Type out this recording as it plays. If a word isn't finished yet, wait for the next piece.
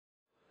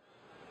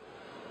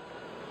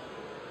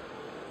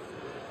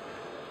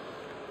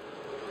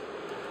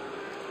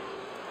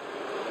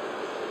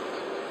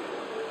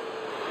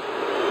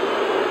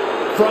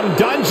From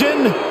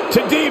dungeon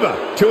to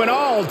diva to an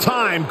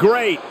all-time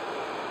great.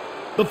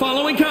 The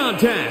following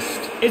contest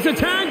is a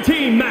tag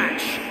team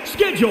match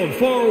scheduled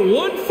for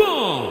one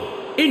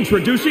fall.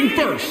 Introducing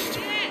first,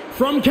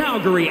 from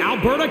Calgary,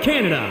 Alberta,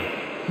 Canada,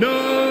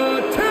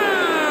 Natalya.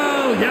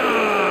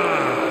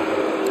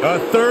 A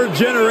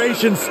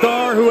third-generation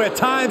star who at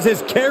times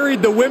has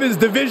carried the women's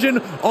division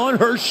on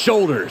her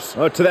shoulders.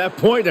 To that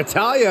point,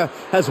 Natalya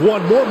has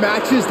won more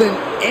matches than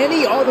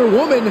any other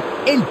woman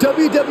in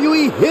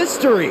WWE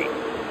history.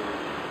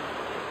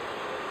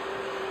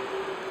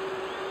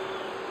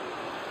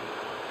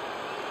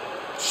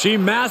 She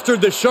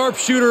mastered the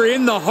sharpshooter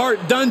in the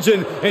Heart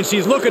Dungeon, and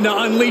she's looking to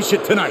unleash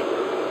it tonight.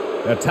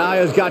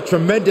 Natalya's got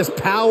tremendous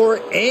power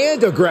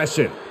and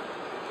aggression.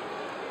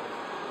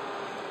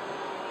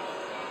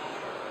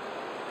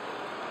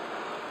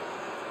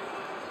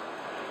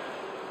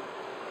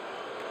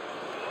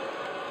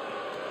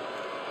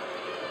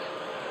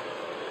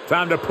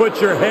 Time to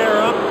put your hair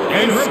up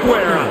and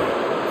square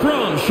up.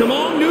 From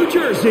Chemung, New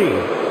Jersey,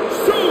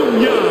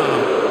 Sonya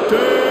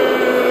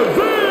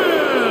Deville.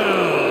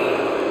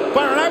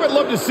 Byron, I would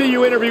love to see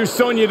you interview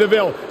Sonya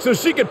Deville so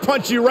she could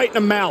punch you right in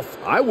the mouth.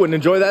 I wouldn't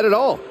enjoy that at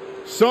all.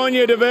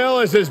 Sonya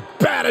Deville is as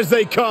bad as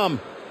they come.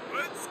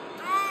 Let's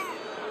go!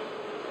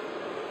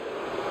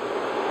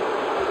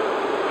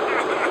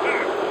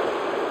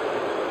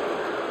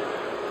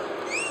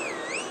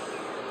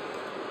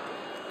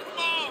 Come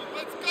on,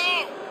 let's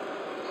go!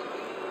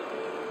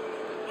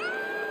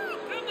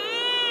 Come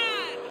on!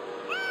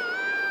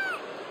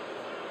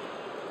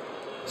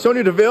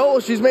 Sonya Deville,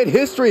 she's made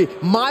history,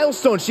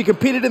 milestones. She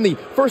competed in the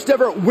first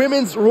ever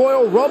Women's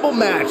Royal Rumble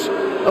match,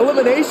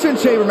 Elimination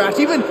Chamber match,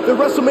 even the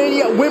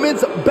WrestleMania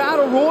Women's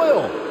Battle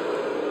Royal.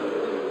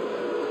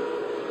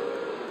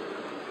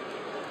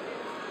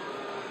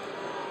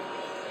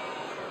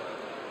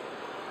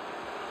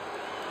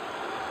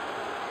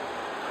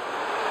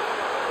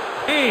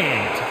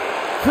 And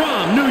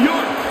from New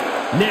York,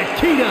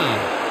 Nikkita,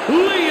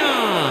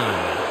 Lyons.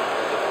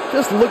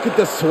 Just look at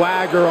the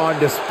swagger on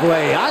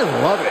display. I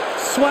love it.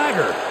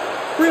 Swagger?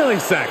 Really,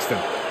 Saxton?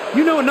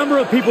 You know a number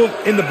of people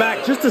in the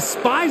back just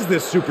despise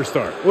this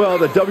superstar. Well,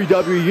 the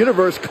WWE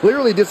Universe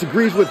clearly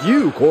disagrees with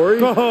you, Corey.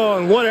 Oh,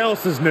 and what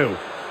else is new?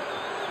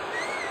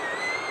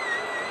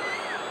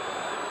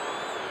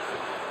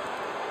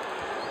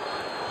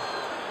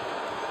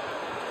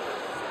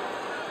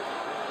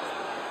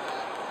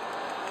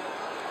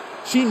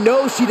 She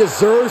knows she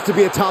deserves to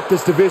be atop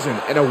this division,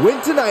 and a win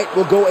tonight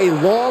will go a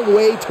long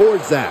way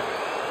towards that.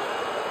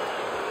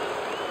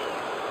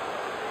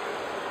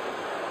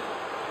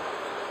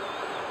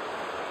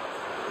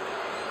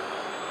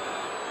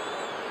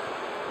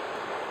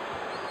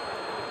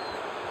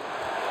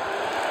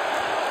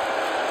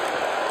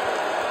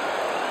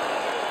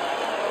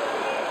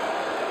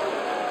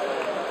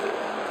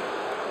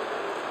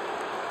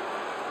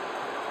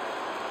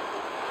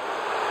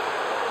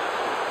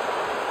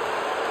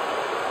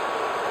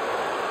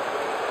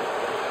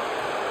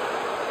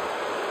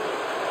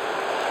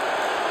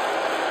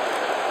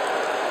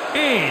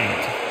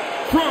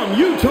 And from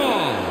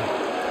Utah,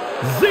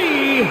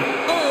 Zoey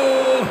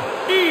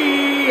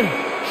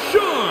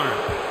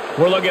Sharp.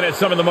 We're looking at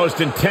some of the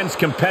most intense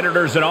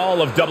competitors in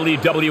all of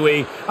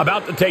WWE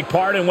about to take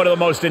part in one of the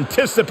most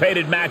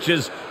anticipated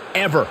matches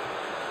ever.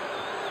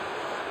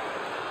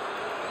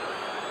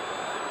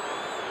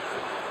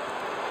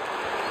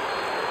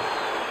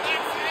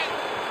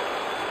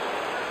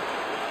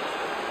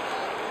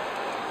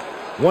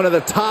 One of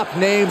the top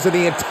names in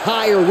the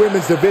entire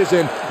women's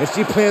division, and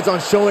she plans on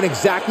showing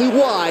exactly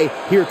why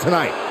here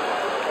tonight.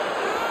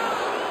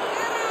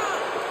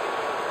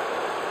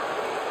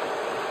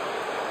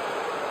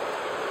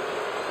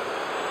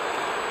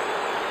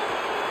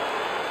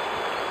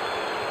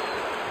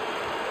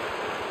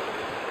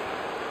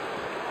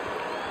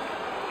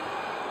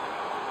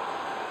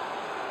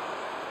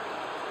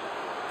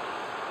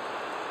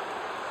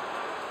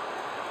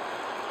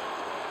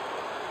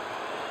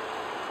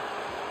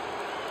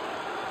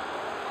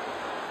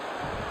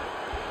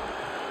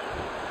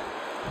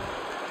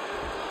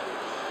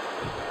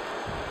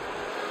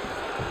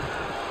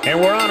 And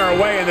we're on our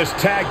way in this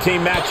tag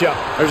team matchup.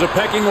 There's a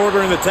pecking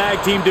order in the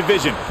tag team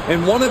division,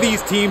 and one of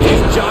these teams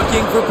is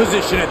jockeying for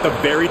position at the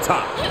very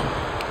top.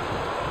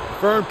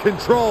 Firm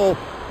control.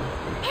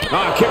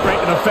 Ah, kick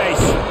right in the face.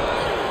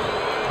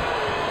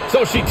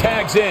 So she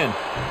tags in.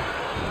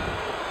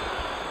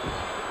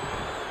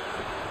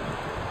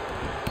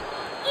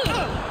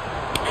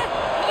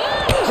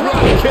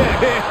 Drop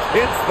kick.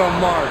 It's the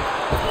mark.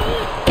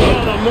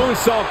 Oh, the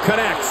moonsault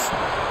connects.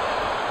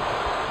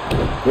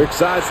 Quick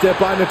sidestep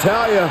by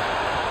Natalya.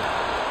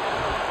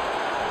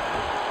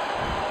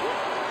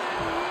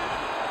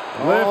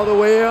 All the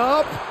way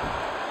up.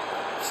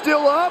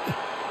 Still up.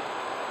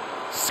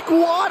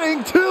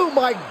 Squatting too,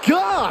 my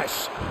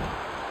gosh.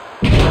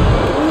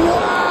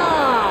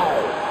 Wow.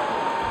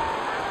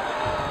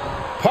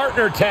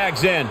 Partner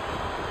tags in.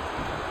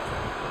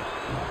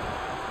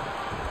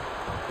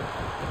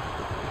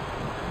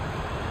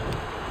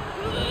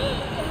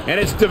 And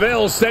it's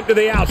Deville sent to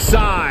the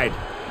outside.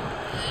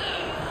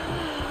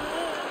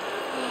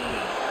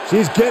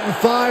 She's getting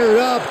fired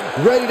up,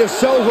 ready to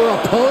show her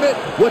opponent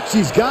what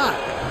she's got.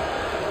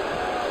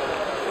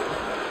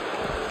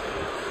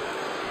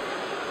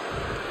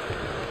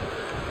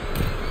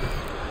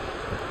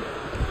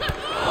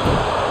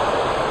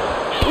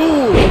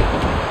 Ooh.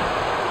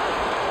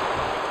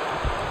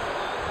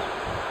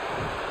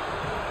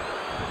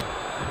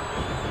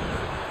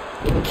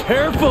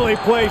 Carefully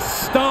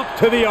placed stomp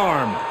to the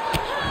arm.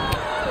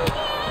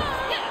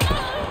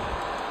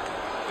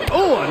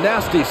 Oh, a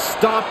nasty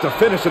stop to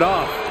finish it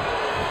off.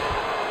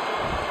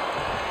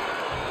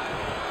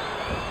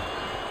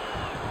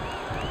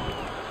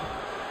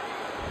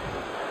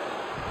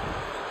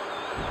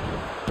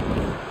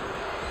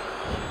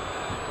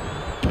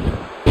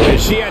 And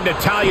she had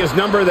Natalya's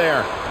number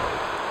there.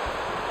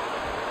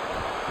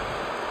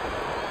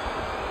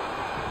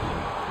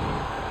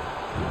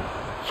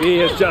 She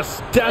is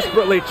just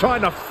desperately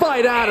trying to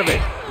fight out of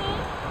it.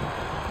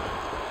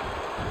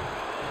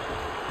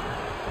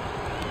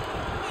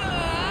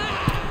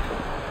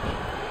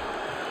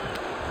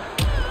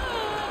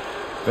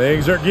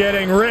 Things are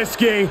getting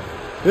risky.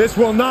 This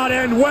will not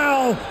end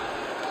well. A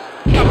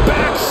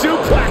back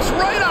suplex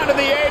right onto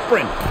the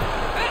apron.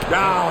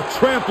 Now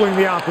trampling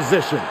the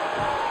opposition.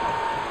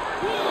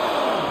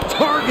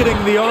 Targeting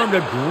the arm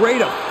to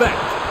great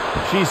effect.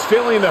 She's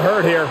feeling the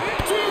hurt here.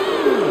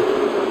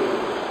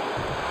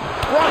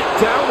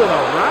 Right down with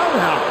a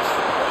roundhouse.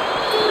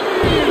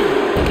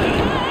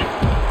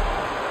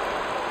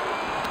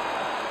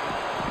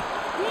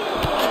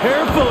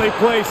 Carefully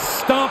placed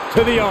stomp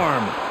to the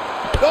arm.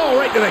 Oh,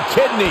 right to the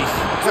kidneys.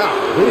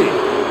 Golly.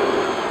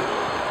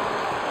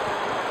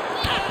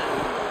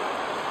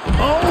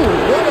 Oh,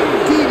 what a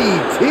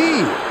DDT.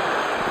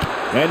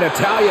 And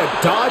Natalya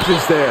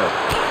dodges there.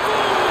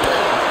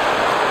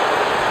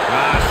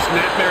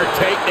 Snapmare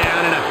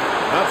takedown and a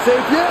Not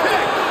safe yet.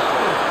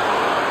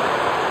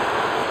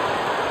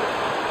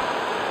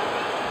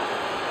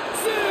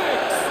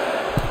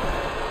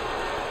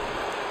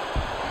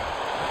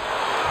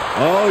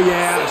 Oh,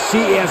 yeah, she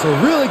is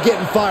really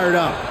getting fired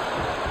up.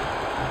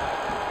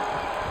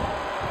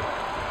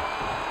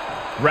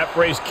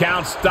 referee's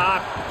count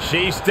stop.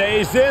 She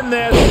stays in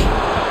this.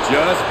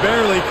 Just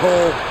barely,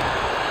 Cole.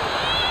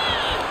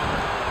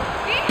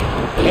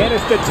 And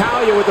it's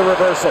Natalya with the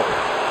reversal.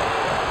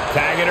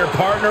 Tagging her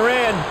partner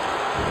in.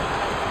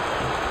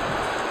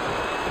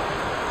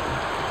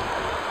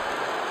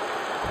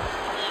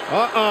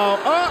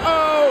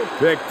 Uh-oh.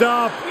 Picked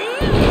up.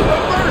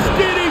 Reverse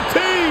DDT.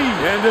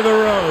 End of the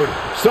road.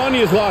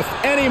 Sonya's lost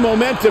any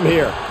momentum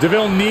here.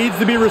 Deville needs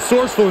to be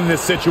resourceful in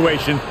this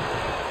situation.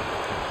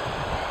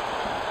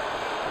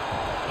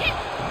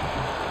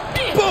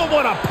 Boom,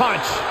 what a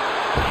punch.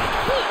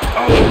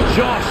 Oh,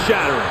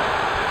 jaw-shattering.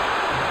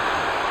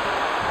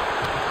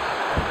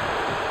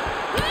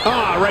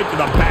 Ah, right to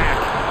the back.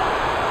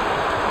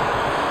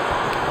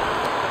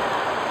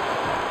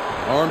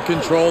 Arm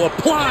control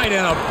applied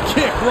and a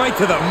kick right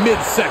to the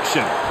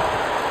midsection.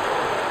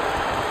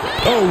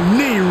 Oh,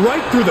 knee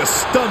right through the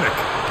stomach.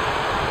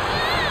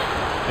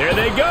 There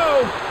they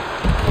go.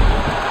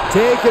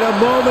 Taking a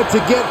moment to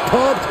get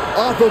pumped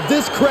off of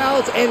this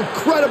crowd's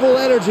incredible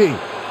energy.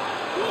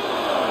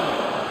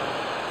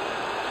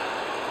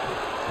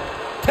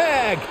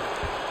 Tag.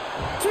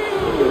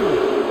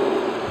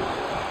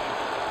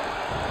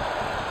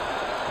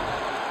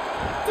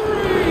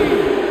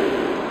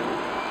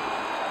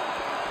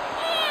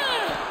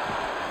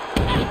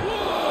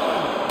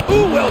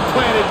 Ooh,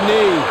 well-planted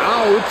knee.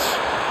 Ouch.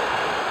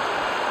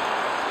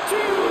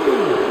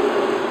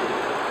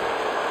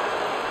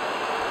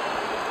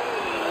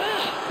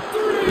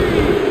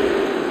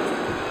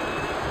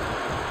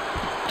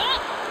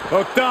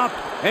 Hooked up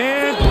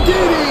and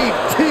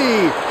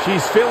DDT.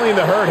 She's feeling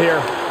the hurt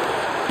here.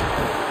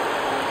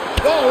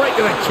 Oh, right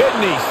to the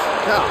kidneys.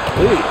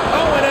 Golly.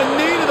 Oh, and a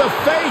knee to the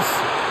face.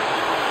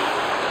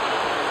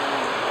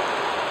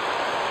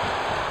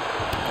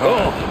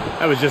 oh,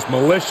 that was just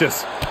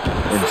malicious.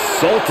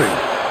 Insulting.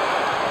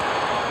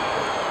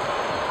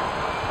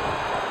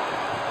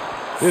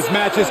 This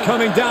match is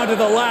coming down to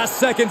the last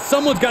second.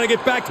 Someone's got to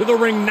get back to the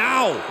ring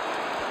now.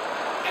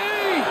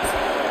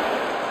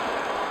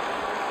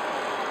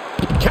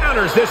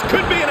 Counters. This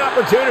could be an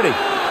opportunity.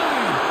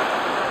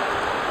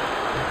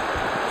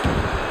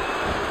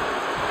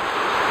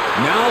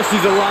 Now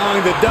she's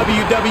allowing the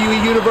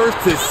WWE Universe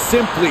to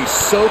simply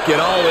soak it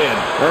all in.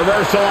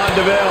 Reversal on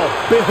Deville.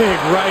 Big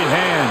right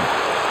hand.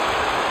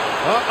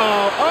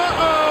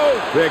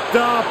 Picked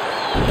up.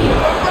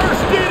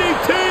 Reverse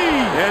DDT.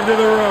 End of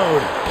the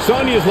road.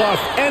 Sonya's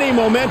lost any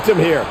momentum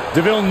here.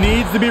 Deville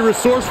needs to be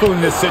resourceful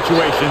in this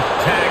situation.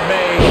 Tag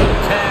made.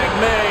 Tag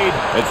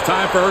made. It's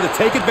time for her to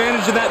take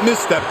advantage of that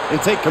misstep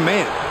and take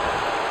command.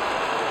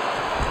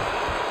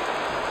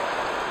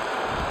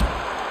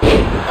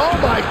 Oh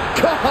my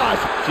gosh.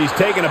 She's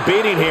taking a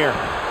beating here.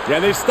 Yeah,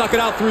 they've stuck it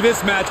out through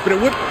this match, but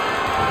it would...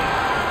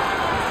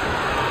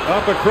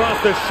 Up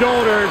across the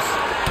shoulders.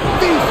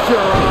 Feast your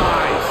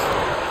eyes.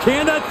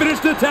 Can that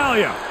finish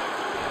Natalya?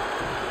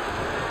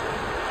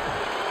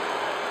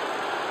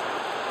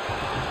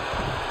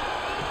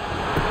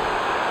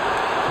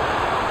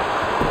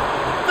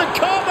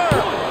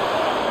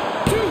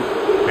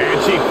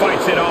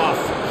 fights it off.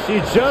 She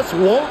just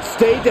won't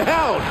stay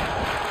down.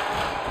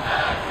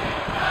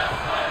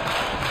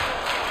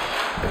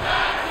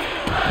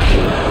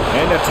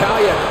 And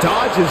Natalya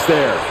dodges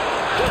there.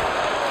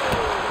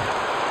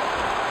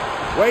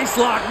 Waist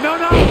lock. No,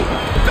 no.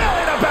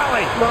 Belly to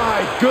belly.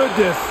 My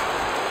goodness.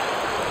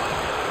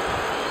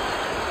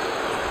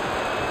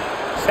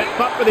 Set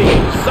him up for the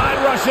side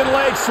Russian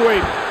leg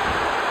sweep.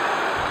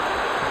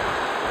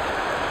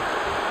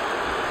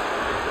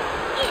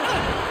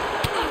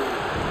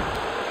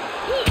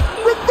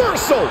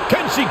 Reversal.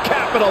 Can she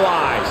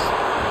capitalize?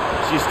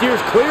 She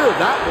steers clear of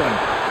that one.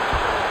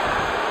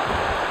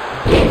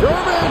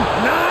 German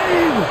 9.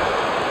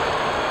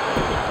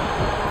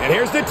 And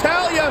here's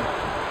Natalya.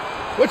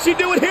 What's she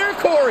doing here,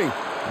 Corey?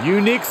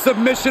 Unique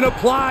submission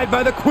applied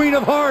by the Queen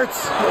of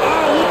Hearts.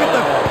 Oh, look at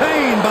the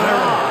pain,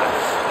 Byron.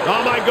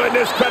 Oh my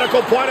goodness,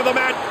 critical point of the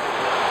match.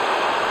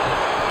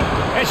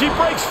 And she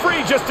breaks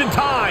free just in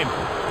time.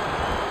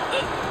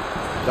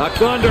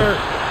 Ducked under.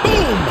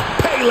 Boom!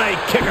 Pele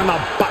kicking the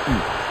button.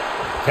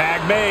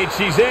 Tag made,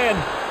 she's in.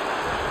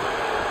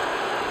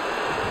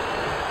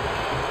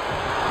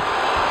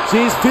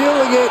 She's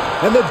feeling it,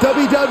 and the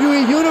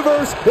WWE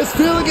Universe is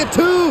feeling it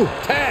too.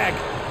 Tag.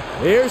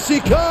 Here she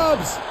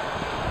comes.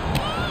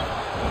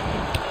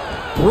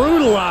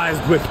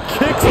 Brutalized with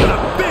kicks and a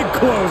big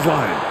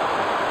clothesline.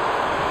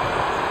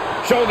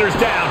 Shoulders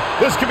down.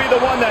 This could be the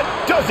one that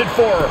does it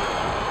for her.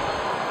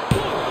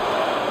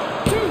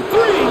 2, 3,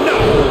 no.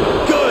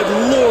 Good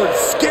Lord,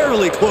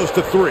 scarily close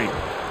to 3.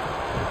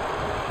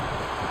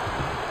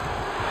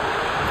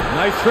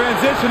 Nice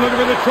transition, looking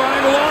for the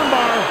triangle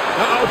armbar.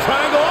 Uh-oh,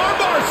 triangle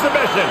armbar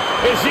submission.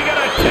 Is she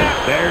gonna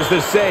tap? There's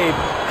the save.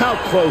 How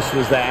close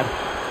was that?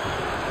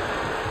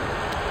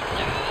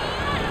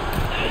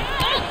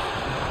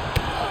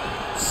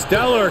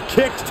 Stellar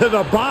kicks to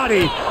the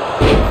body.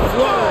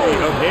 Flurry.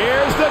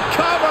 Here's the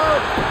cover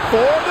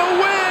for the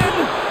win.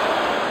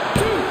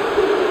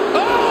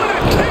 Oh, and a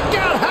kick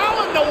out.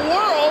 How in the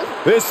world?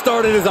 This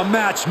started as a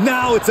match.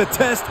 Now it's a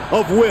test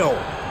of will.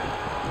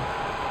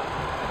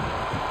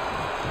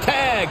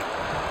 Tag.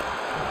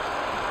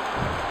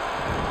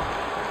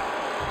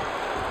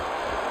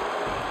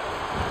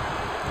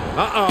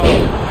 Uh-oh.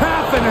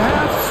 Half and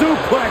half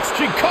suplex.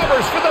 She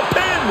covers for the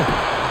pin.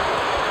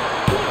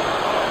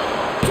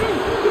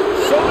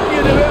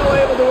 Sonya Deville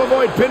able to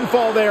avoid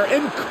pinfall there.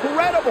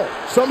 Incredible.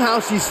 Somehow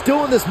she's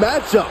still in this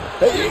matchup.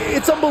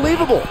 It's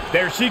unbelievable.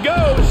 There she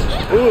goes.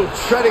 Ooh,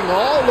 treading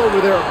all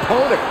over their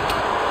opponent.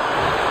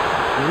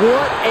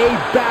 What a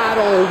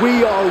battle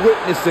we are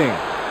witnessing.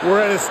 We're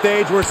at a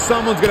stage where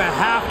someone's going to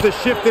have to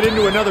shift it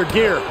into another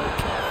gear.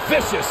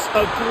 Vicious,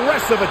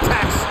 aggressive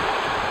attacks.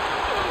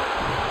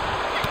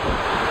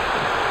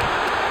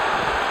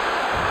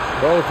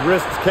 Both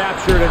wrists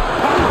captured. And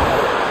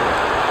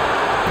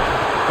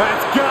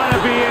that's got to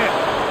be it.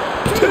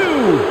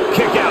 2.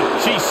 Kick out.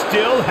 She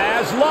still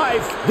has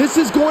life. This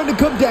is going to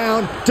come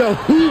down to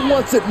who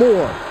wants it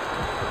more.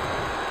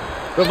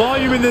 The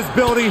volume in this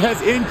building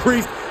has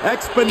increased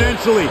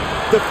exponentially.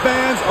 The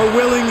fans are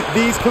willing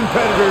these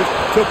competitors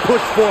to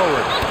push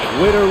forward.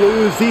 Win or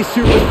lose, these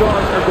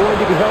superstars are going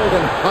to be held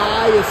in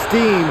high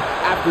esteem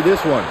after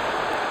this one.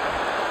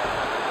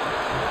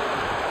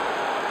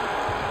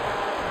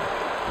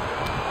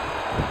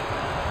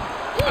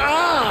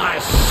 Ah,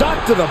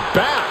 shot to the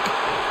back.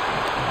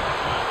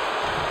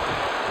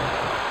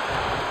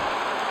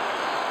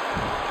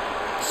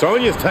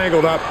 Sonya's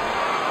tangled up.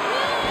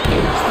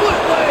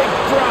 Split leg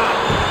drop.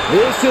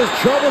 This is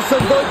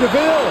troublesome for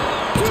Deville.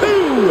 2.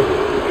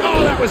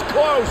 Oh, that was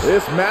close.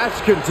 This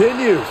match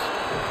continues.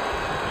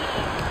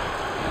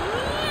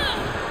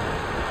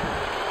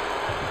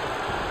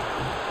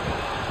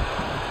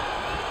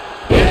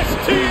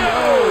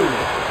 STO.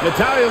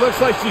 Natalya looks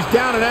like she's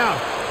down and out.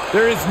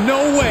 There is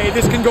no way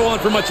this can go on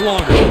for much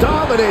longer.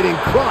 Dominating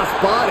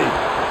cross-body.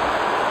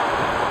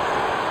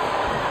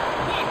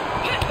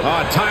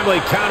 Oh,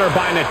 timely counter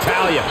by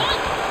Natalya.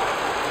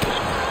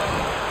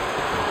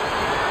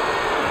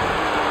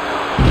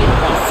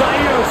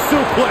 Saito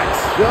suplex.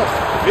 Just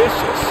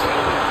vicious.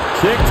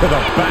 Kick to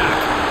the back.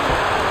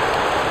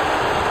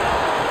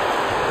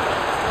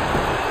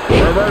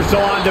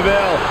 Reversal on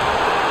Deville.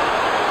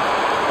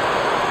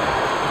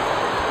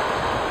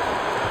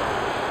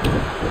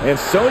 And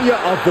Sonya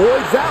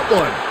avoids that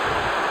one.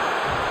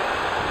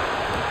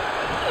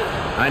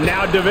 And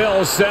now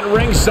Deville sent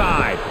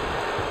ringside.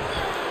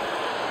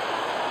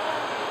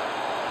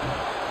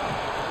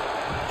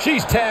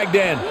 She's tagged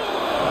in.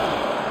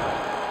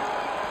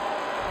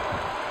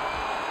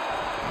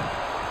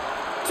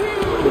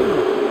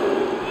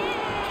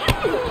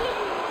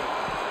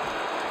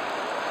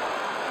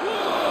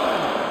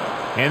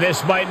 And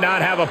this might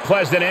not have a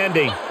pleasant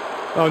ending.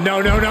 Oh,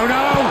 no, no, no, no.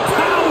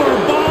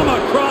 Power bomb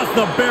across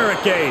the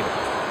barricade.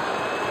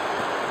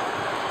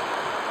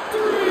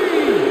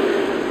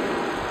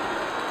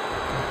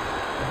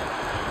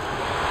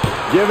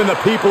 3. Giving the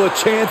people a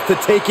chance to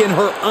take in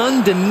her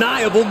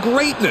undeniable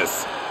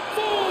greatness.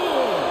 4.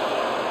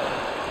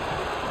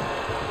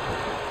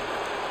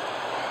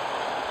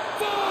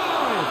 5.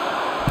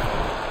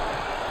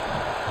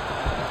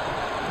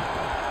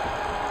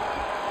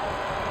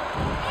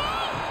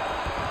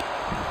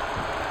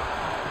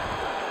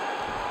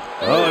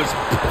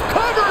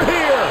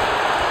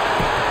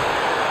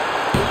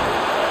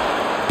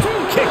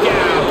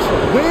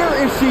 Where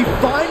is she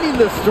finding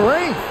the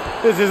strength?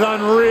 This is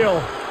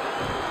unreal.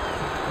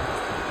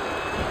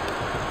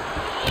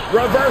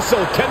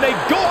 Reversal. Can they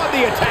go on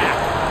the attack?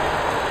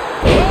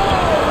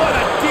 Oh, what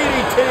a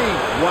DDT.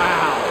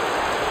 Wow.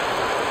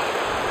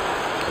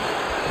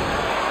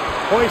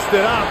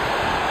 Hoisted up.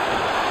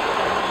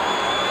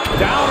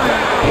 Down and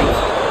out.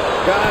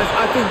 Guys,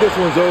 I think this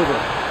one's over.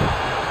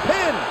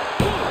 Pin.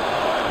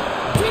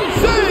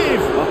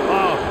 Save.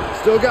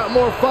 Still got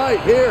more fight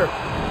here.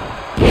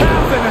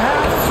 Half and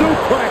half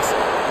suplex.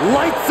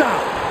 Lights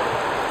out.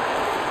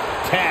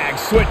 Tag,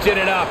 switching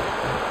it up.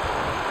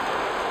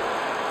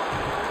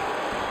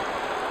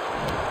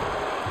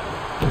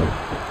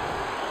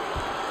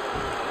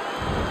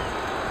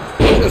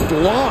 Just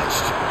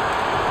launched.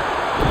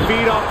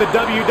 Feed off the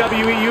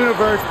WWE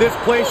Universe. This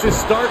place is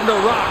starting to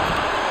rock.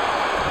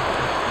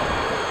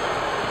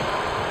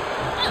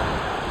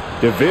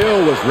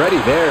 Deville was ready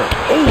there.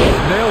 Oh,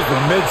 nails the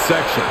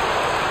midsection.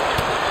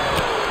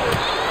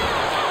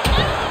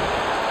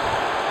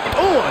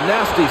 Oh, a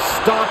nasty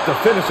stop to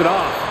finish it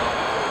off.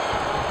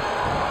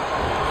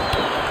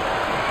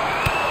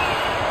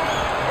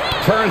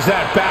 Turns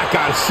that back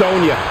on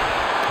Sonya.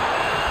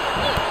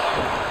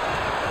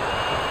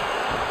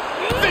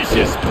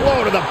 Vicious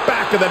blow to the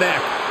back of the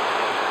neck.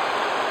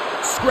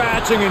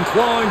 Scratching and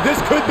clawing. This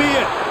could be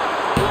it.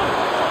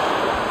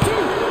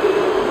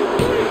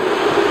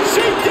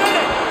 She did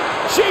it!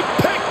 She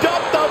picked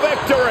up the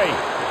victory!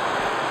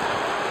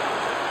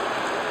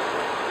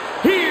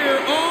 Here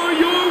are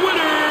your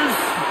winners.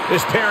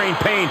 This pairing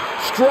paid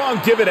strong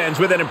dividends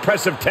with an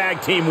impressive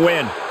tag team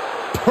win.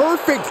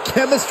 Perfect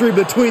chemistry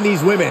between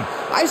these women.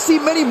 I see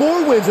many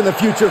more wins in the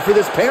future for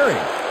this pairing.